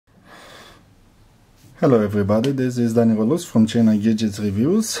Hello everybody, this is Daniel from China Gadgets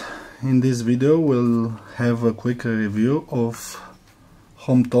Reviews. In this video we'll have a quick review of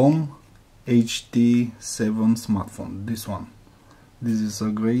HomTom HT7 smartphone. This one. This is a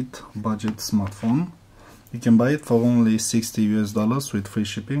great budget smartphone. You can buy it for only $60 with free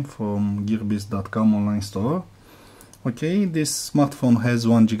shipping from gearbest.com online store. Okay, this smartphone has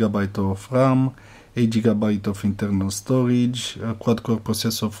 1 GB of RAM, 8 GB of internal storage, a quad-core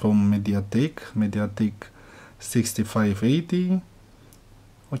processor from MediaTek 6580.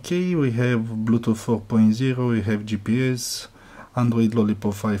 Okay, we have Bluetooth 4.0, we have GPS, Android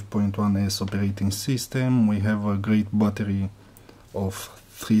Lollipop 5.1s operating system, we have a great battery of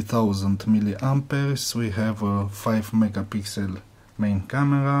 3000 milliamperes, we have a 5 megapixel main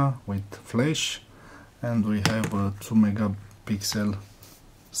camera with flash, and we have a 2 megapixel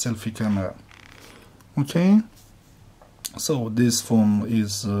selfie camera. Okay, so this phone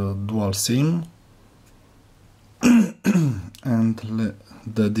is dual SIM and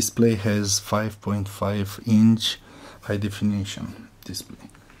the display has 5.5 inch high definition display.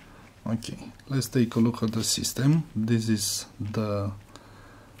 Okay, let's take a look at the system. This is the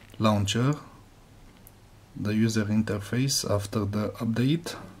launcher, the user interface after the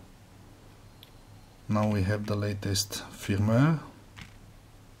update. Now we have the latest firmware.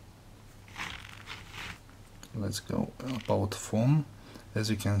 Let's go about phone. As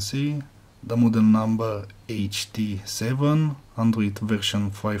you can see, the model number HT7, Android version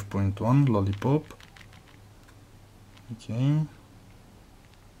 5.1 Lollipop. Okay,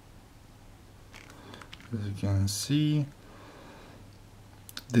 as you can see,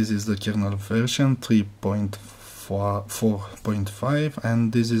 this is the kernel version 3.4.5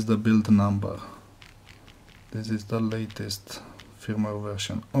 and this is the build number. This is the latest firmware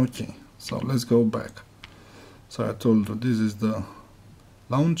version. Okay, so let's go back. So I told you this is the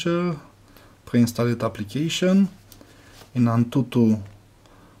launcher, pre-installed application in Antutu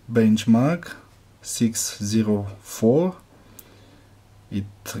benchmark 604. It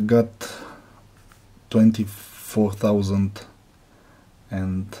got 24,000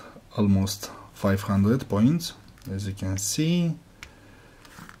 and almost 500 points, as you can see.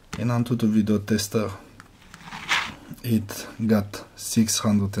 In Antutu video tester it got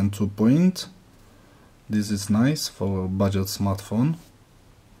 602 points. This is nice for a budget smartphone.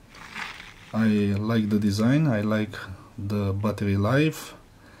 I like the design, I like the battery life.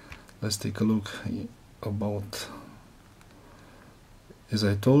 Let's take a look about, as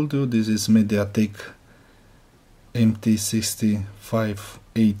I told you, this is MediaTek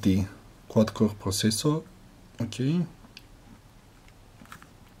MT6580 quad-core processor. Okay,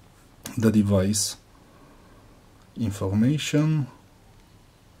 the device information.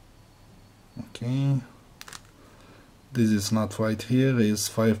 Okay, this is not right here, is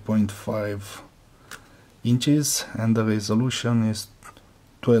 5.5 inches and the resolution is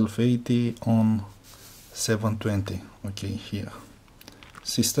 1280 on 720. Okay, here.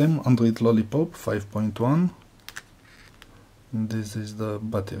 System Android Lollipop 5.1. This is the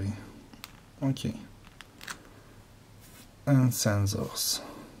battery. Okay. And sensors.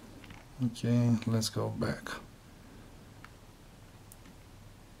 Okay, let's go back.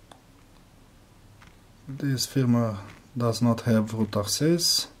 This firmware does not have root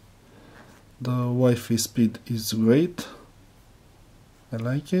access. The Wi-Fi speed is great. I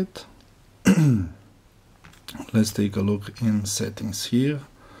like it. Let's take a look in settings here.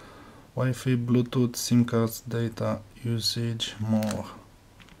 Wi-Fi, Bluetooth, SIM cards, data usage, more.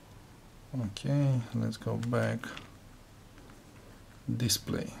 Okay, let's go back.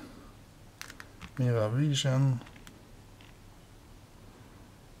 Display. Mirror vision.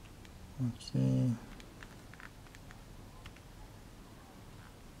 Okay.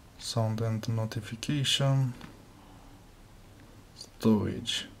 Sound and notification.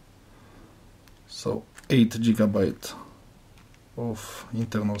 Storage. So 8 GB of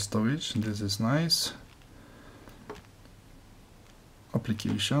internal storage. This is nice.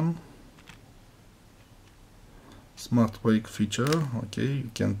 Application. Smart wake feature. Okay,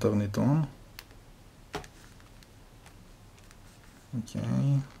 you can turn it on.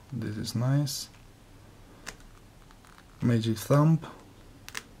 Okay, this is nice. Magic thumb.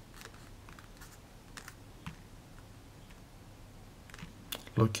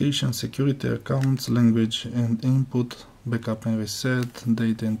 Location, security, accounts, language and input, backup and reset,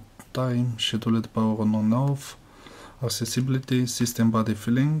 date and time, scheduled power on and off, accessibility, system body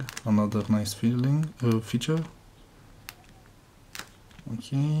filling, another nice feature.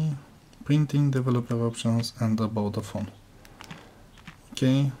 Okay, printing, developer options and about the phone.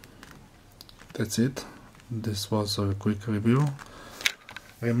 Okay, that's it. This was a quick review.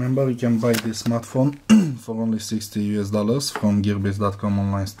 Remember, you can buy this smartphone for only $60 from gearbase.com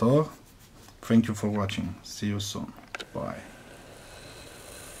online store. Thank you for watching. See you soon. Bye.